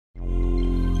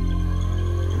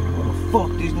fuck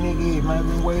this nigga is, man.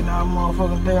 Been waiting all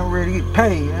motherfucking day. I'm ready to get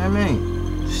paid, you know what I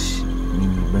mean? Shit,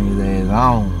 nigga bring his ass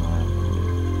on,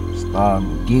 man. Start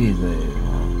him, get his ass.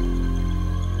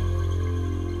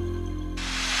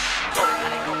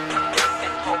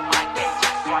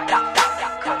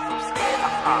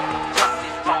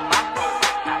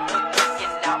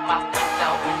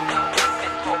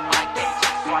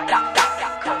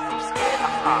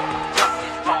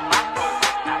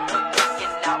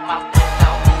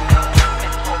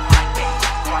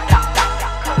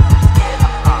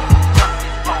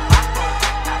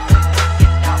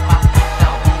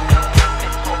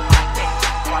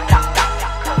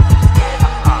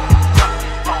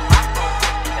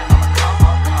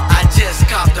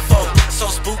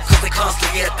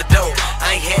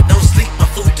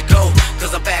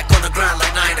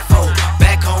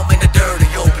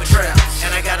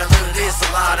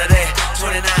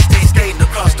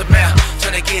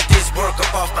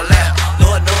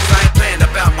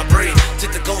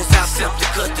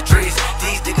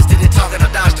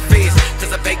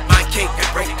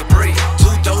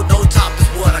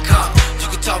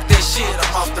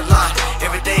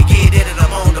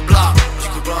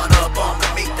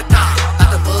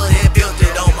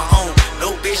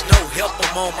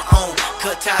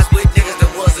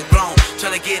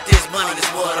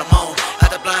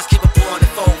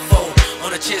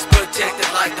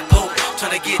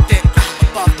 Tryna get that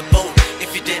up off the boat.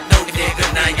 If you didn't know,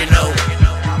 nigga, now you know.